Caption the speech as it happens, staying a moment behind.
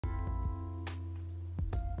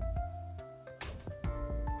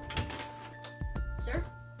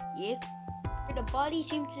Yep. The body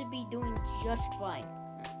seems to be doing just fine.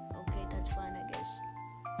 Okay, that's fine, I guess.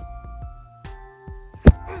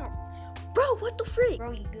 Bro, what the freak?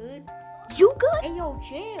 Bro, you good? You good? Hey, yo,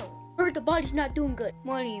 chill. Bro, the body's not doing good.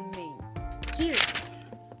 What do you mean? Here,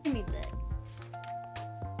 give me that.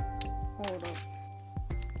 Hold on.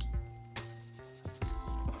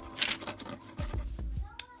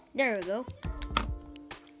 There we go.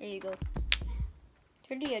 There you go.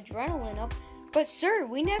 Turn the adrenaline up. But sir,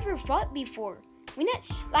 we never fought before.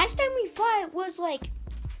 Last time we fought was like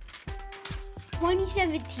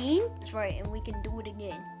 2017. That's right, and we can do it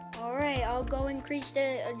again. All right, I'll go increase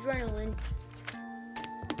the adrenaline.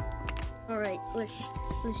 All right, let's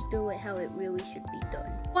do it how it really should be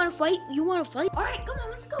done. Want to fight? You want to fight? All right, come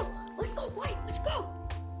on, let's go. Let's go, fight. Let's go.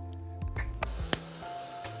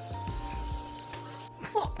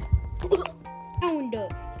 Pound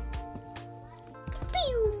up.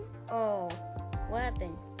 Pew. Oh, what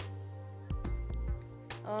happened?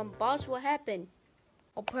 Boss, what happened?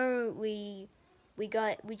 Apparently, we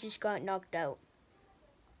just got knocked out.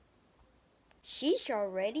 Sheesh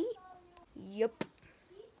already? Yup.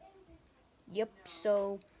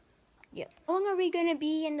 So, yeah. How long are we gonna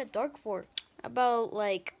be in the dark for? About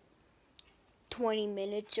like 20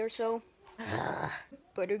 minutes or so.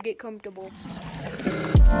 Better get comfortable.